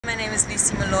My name is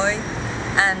Lucy Mulloy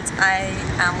and I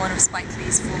am one of Spike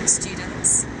Lee's former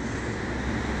students.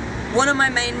 One of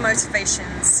my main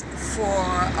motivations for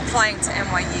applying to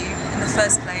NYU in the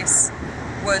first place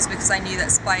was because I knew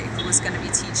that Spike was going to be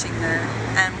teaching there,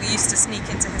 and we used to sneak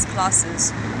into his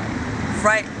classes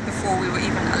right before we were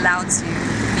even allowed to,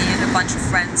 me and a bunch of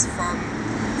friends from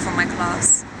my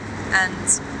class,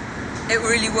 and it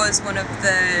really was one of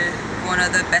the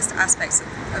best aspects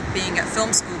of being at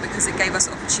film school, because it gave us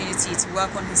opportunity to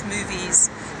work on his movies,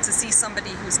 to see somebody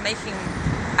who's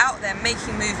out there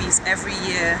making movies every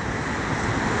year,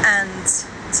 and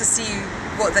to see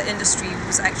what the industry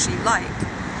was actually like,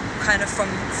 kind of from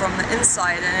the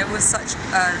inside. And it was such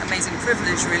an amazing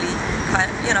privilege, really, kind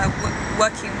of, you know,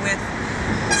 working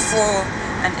for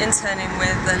and interning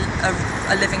with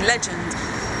a living legend.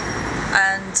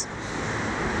 And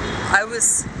I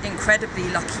was incredibly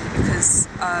lucky because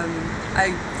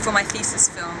for my thesis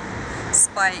film,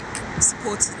 Spike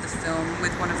supported the film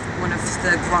with one of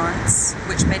the grants,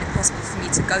 which made it possible for me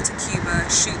to go to Cuba,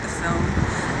 shoot the film,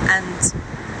 and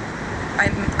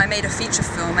I made a feature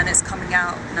film, and it's coming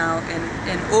out now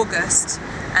in August,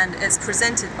 and it's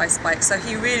presented by Spike. So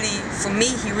he really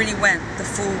went the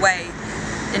full way,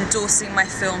 endorsing my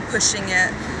film, pushing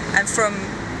it, and from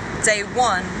day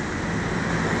one,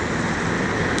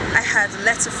 I had a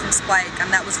letter from Spike,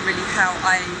 and that was really how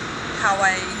I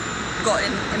got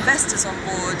investors on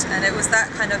board. And it was that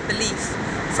kind of belief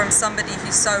from somebody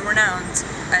who's so renowned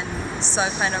and so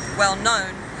kind of well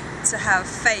known to have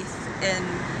faith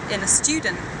in a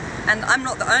student. And I'm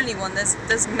not the only one.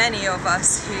 There's many of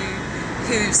us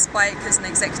who Spike as an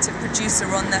executive producer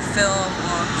on their film,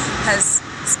 or has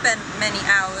spent many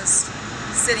hours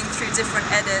sitting through different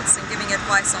edits and giving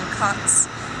advice on cuts.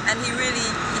 And he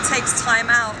takes time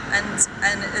out, and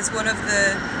is one of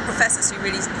the professors who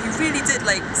really did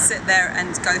like sit there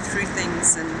and go through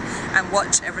things and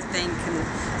watch everything, and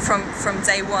from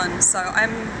day one. So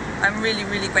I'm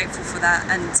really grateful for that,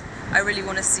 and I really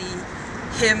want to see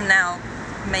him now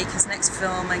make his next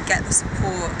film and get the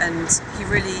support, and he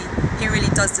really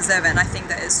does deserve it. And I think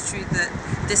that it's true that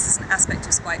this is an aspect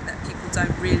of Spike that people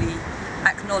don't really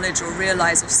acknowledge or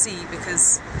realize or see,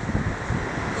 because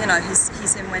you know, he's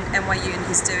in NYU and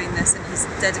he's doing this, and he's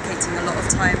dedicating a lot of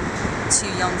time to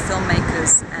young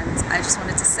filmmakers. And I just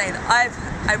wanted to say that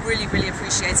I really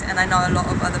appreciate it, and I know a lot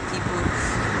of other people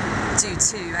do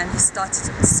too. And he's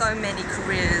started so many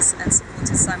careers and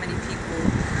supported so many people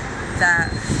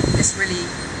that it's really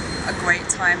a great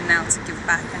time now to give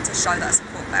back and to show that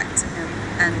support back to him.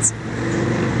 And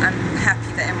I'm happy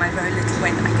that in my very little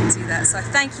way that I can do that. So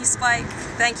thank you, Spike,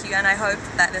 thank you, and I hope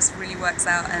that this really works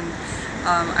out, and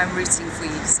I'm rooting for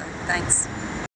you, so thanks.